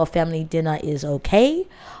into your family dinner is okay,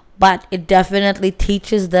 but it definitely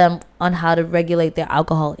teaches them on how to regulate their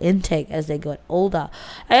alcohol intake as they get older.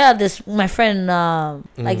 I have my friend,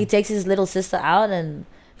 like, he takes his little sister out and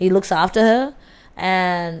he looks after her.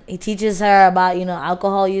 And he teaches her about,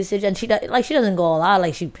 alcohol usage, and she doesn't go all out.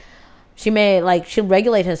 Like, she may, like, she'll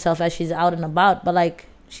regulate herself as she's out and about, but like,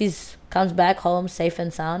 comes back home safe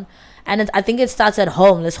and sound. And I think it starts at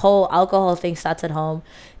home. This whole alcohol thing starts at home.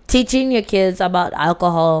 Teaching your kids about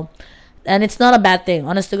alcohol, and it's not a bad thing.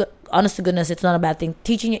 Honest to goodness, it's not a bad thing.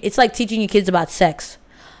 It's like teaching your kids about sex.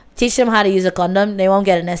 Teach them how to use a condom, they won't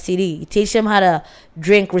get an STD. Teach them how to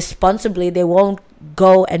drink responsibly, they won't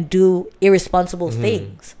go and do irresponsible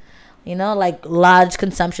things. Like large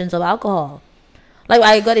consumptions of alcohol. Like,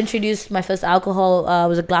 I got introduced, my first alcohol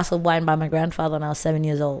was a glass of wine by my grandfather when I was 7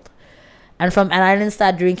 years old. And I didn't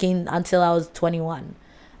start drinking until I was 21.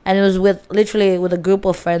 And it was literally with a group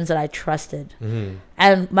of friends that I trusted.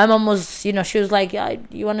 And my mom was, she was like, yeah,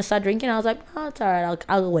 you want to start drinking? I was like, oh, it's all right,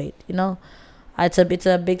 I'll wait, It's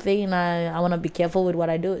a big thing, and I want to be careful with what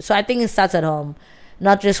I do. So I think it starts at home,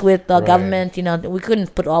 not just with the government. We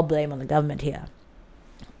couldn't put all blame on the government here.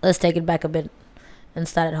 Let's take it back a bit and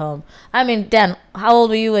start at home. I mean, Dan, how old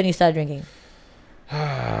were you when you started drinking?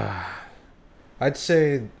 I'd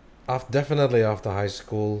say definitely after high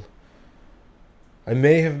school. I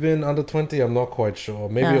may have been under 20. I'm not quite sure.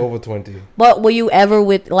 Maybe over 20. But were you ever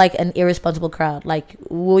with, like, an irresponsible crowd? Like,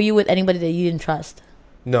 were you with anybody that you didn't trust?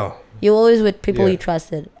 No. You were always with people you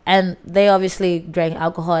trusted. And they obviously drank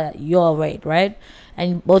alcohol at your rate, right?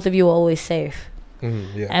 And both of you were always safe.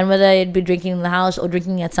 And whether it'd be drinking in the house or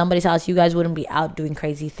drinking at somebody's house, you guys wouldn't be out doing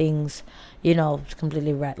crazy things,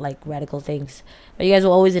 completely radical things. But you guys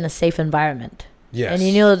were always in a safe environment. Yes. And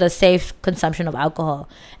you knew the safe consumption of alcohol.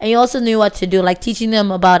 And you also knew what to do, like teaching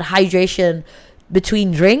them about hydration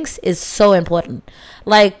between drinks is so important.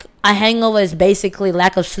 Like a hangover is basically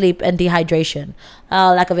lack of sleep and dehydration,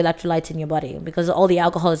 lack of electrolytes in your body, because all the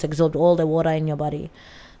alcohol has absorbed all the water in your body.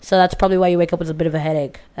 So that's probably why you wake up with a bit of a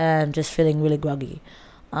headache and just feeling really groggy.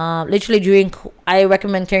 Literally I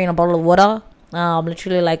recommend carrying a bottle of water.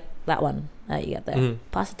 Literally like that one that you got there. Mhm.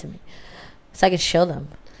 Pass it to me so I can show them.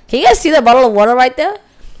 Can you guys see that bottle of water right there?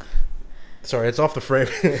 Sorry, it's off the frame.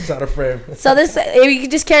 It's out of frame. So this, if you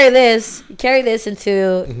could just carry this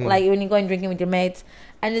into Mhm. like when you're going drinking with your mates,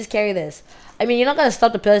 and just carry this. I mean, you're not gonna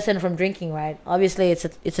stop the person from drinking, right? Obviously, it's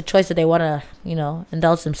a choice that they wanna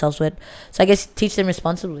indulge themselves with. So I guess teach them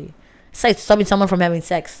responsibly. It's like stopping someone from having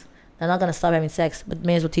sex. They're not gonna stop having sex, but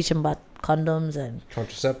may as well teach them about condoms and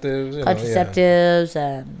Contraceptives.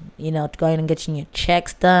 and going and getting your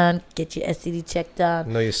checks done, get your STD check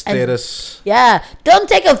done. Know your status. Yeah, don't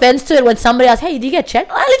take offense to it when somebody asks, "Hey, do you get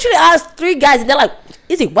checked?" I literally asked 3 guys, and they're like,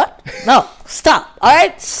 "Is he what?" No, stop. All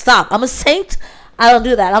right, stop. I'm a saint. I don't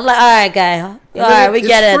do that. I'm like, all right, guy. All right, we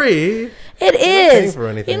get it. Free. It is. For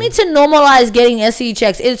anything. You need to normalize getting STD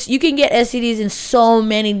checks. You can get STDs in so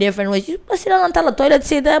many different ways. You sit down on the toilet,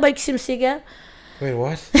 sit there, but you see cigar. Wait,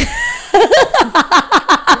 what?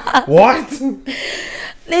 What?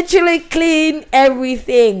 Literally clean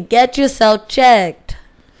everything. Get yourself checked.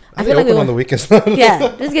 I feel like open on the weekends.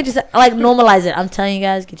 Yeah, just get yourself normalize it. I'm telling you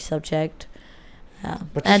guys, get yourself checked. Yeah.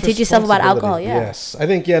 And teach yourself about alcohol. Yeah. Yes, I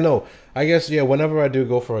think I guess whenever I do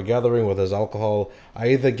go for a gathering where there's alcohol,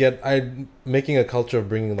 I'm making a culture of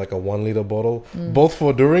bringing like a 1 liter bottle, both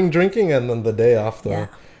for during drinking and then the day after,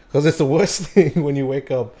 because it's the worst thing when you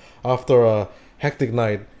wake up after a hectic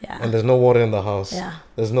night and there's no water in the house. Yeah.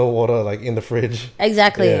 There's no water like in the fridge.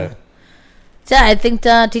 Exactly. Yeah. So I think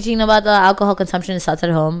teaching about alcohol consumption starts at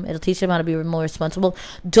home. It'll teach them how to be more responsible.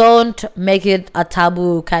 Don't make it a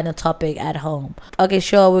taboo kind of topic at home. Okay,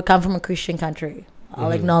 sure, we come from a Christian country.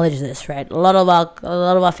 I'll acknowledge this, right? A lot of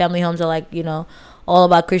our family homes are like, all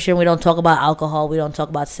about Christian. We don't talk about alcohol. We don't talk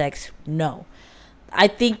about sex. No. I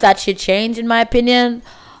think that should change, in my opinion.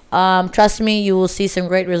 Trust me, you will see some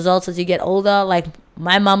great results as you get older. Like,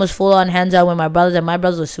 my mom was full on hands out with my brothers, and my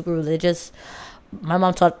brothers were super religious. My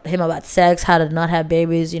mom taught him about sex, how to not have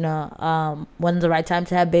babies, when's the right time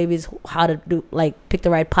to have babies, how to pick the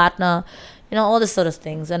right partner, all this sort of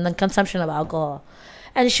things, and the consumption of alcohol.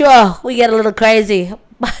 And sure, we get a little crazy,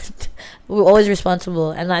 but we're always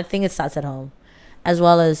responsible, and I think it starts at home, as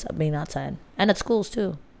well as being outside, and at schools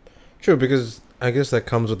too. True, because I guess that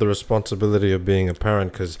comes with the responsibility of being a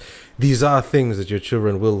parent, because these are things that your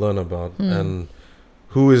children will learn about, and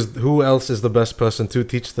who else is the best person to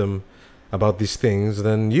teach them about these things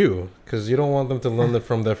than you, because you don't want them to learn it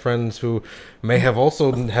from their friends who may have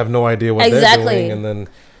no idea what they're doing, and then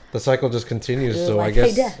the cycle just continues. So I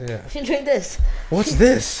guess, hey, Dad, you drink this. What's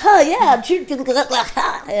this? Oh yeah,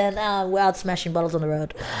 and we're out smashing bottles on the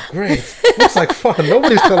road. Great, looks like fun.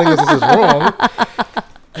 Nobody's telling us this is wrong.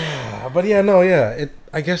 But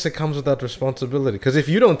I guess it comes with that responsibility, because if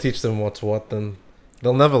you don't teach them what's what, then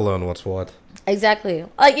they'll never learn what's what. Exactly.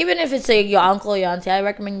 Like, even if it's your uncle or your auntie, I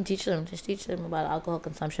recommend you teach them. Just teach them about alcohol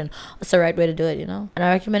consumption. That's the right way to do it, And I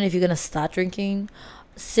recommend, if you're going to start drinking,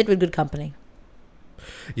 sit with good company.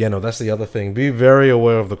 Yeah, no, that's the other thing. Be very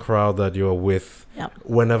aware of the crowd that you're with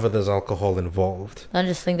whenever there's alcohol involved. Don't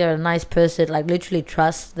just think they're a nice person. Like, literally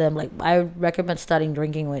trust them. Like, I recommend starting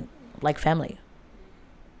drinking with, family.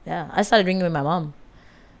 Yeah, I started drinking with my mom,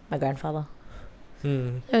 my grandfather.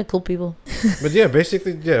 They're cool people. But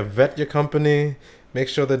basically, vet your company. Make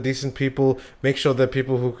sure they're decent people. Make sure they're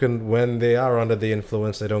people who can, when they are under the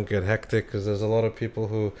influence, they don't get hectic, because there's a lot of people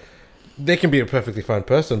who, they can be a perfectly fine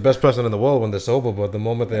person, best person in the world when they're sober, but the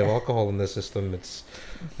moment they have alcohol in their system, it's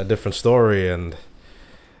a different story, and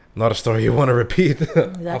not a story you want to repeat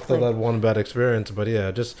after that one bad experience. But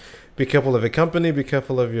just be careful of your company, be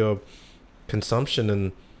careful of your consumption,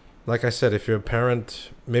 and like I said, if you're a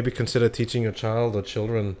parent, maybe consider teaching your child or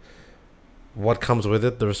children what comes with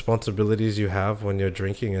it, the responsibilities you have when you're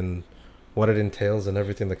drinking, and what it entails, and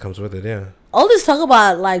everything that comes with it. All this talk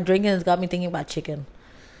about drinking has got me thinking about chicken.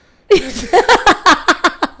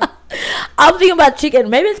 I'm thinking about chicken.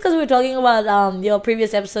 Maybe it's because we were talking about your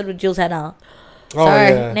previous episode with Jules Hannah.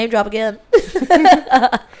 Sorry, name drop again.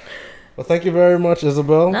 Well, thank you very much,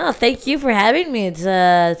 Isabel. No, thank you for having me.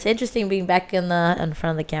 It's interesting being back in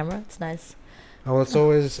front of the camera. It's nice. Oh, it's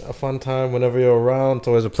always a fun time whenever you're around. It's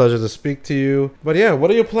always a pleasure to speak to you. But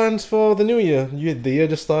what are your plans for the new year? The year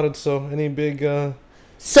just started, so any big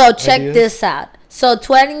So check ideas? this out. So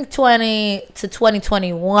 2020 to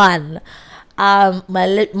 2021,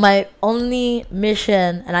 my only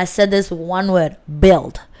mission, and I said this one word,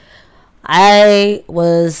 build. I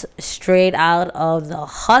was straight out of the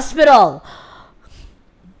hospital.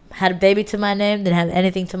 Had a baby to my name, didn't have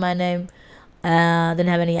anything to my name, didn't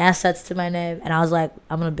have any assets to my name, and I was like,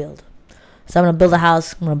 I'm gonna build. So I'm gonna build a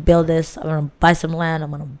house. I'm gonna build this. I'm gonna buy some land.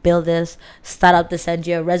 I'm gonna build this. Start up this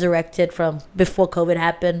NGO, resurrect it from before COVID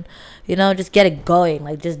happened. You know, just get it going.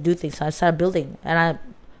 Like just do things. So I started building, and I'm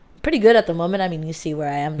pretty good at the moment. I mean, you see where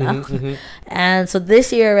I am now. And so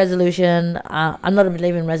this year resolution, I'm not a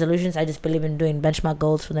believer in resolutions. I just believe in doing benchmark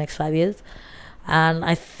goals for the next 5 years. And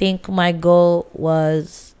I think my goal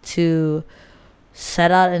was to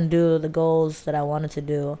set out and do the goals that I wanted to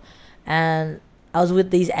do. And I was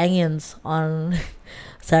with these Angians on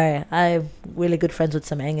sorry, I'm really good friends with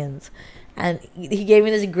some Angians, and he gave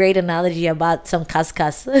me this great analogy about some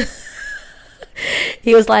kaskas.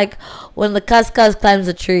 He was like, when the kaskas climbs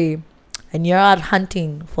a tree and you're out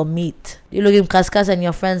hunting for meat, you look at kaskas and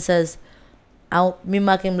your friend says, me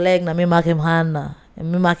mark him leg na, me mark him hand na,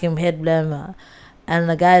 and me mark him head blem, and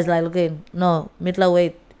the guy's like, looking, no, mitla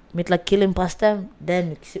wait, mitla kill him past them,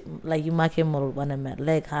 then like you mark him or one of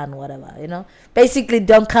leg, hand, whatever, you know. Basically,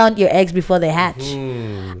 don't count your eggs before they hatch.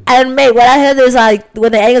 And mate, when I heard this, like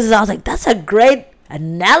when the eggs, I was like, that's a great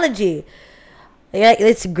analogy. Yeah,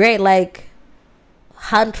 it's great. Like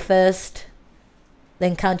hunt first,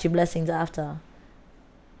 then count your blessings after.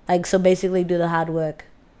 Like so, basically, do the hard work.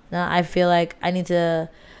 Now I feel like I need to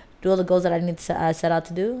do all the goals that I need to set out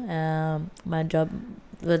to do. My job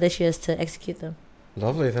for this year is to execute them.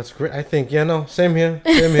 Lovely, that's great. I think same here,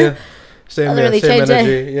 same here, same really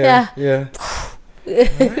energy. Yeah. Yeah.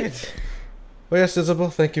 All right. Well, yes, Isabel,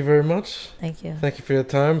 thank you very much. Thank you. Thank you for your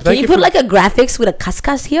time. Can you put like a graphics with a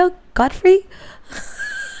kaskas here, Godfrey?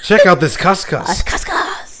 Check out this kaskas.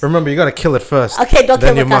 Kaskas. Remember, you gotta kill it first. Okay, don't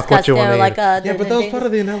then kill you the mark what kaskas. you want to Like, yeah, but that was part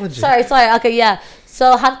of the analogy. Sorry. Okay, yeah.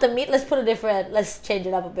 So hunt the meat. Let's put a different. Let's change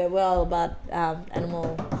it up a bit. We're all about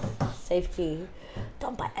animal safety.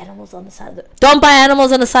 Don't buy animals on the side of the. Don't buy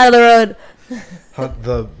animals on the side of the road. Hunt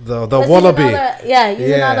the wallaby.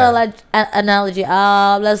 Use another like analogy.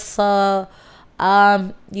 Let's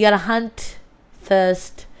you gotta hunt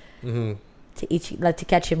first to eat, like to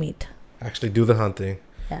catch your meat. Actually, do the hunting.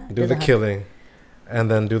 Yeah. Do the killing, and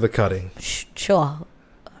then do the cutting. Sure,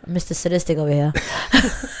 Mr. Sadistic over here.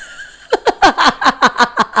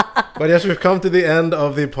 But yes, we've come to the end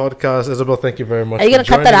of the podcast. Isabel, thank you very much. Are you gonna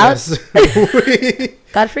cut that out?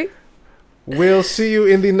 Godfrey? We'll see you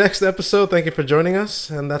in the next episode. Thank you for joining us,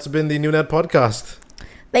 and that's been the New Net Podcast.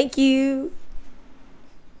 Thank you.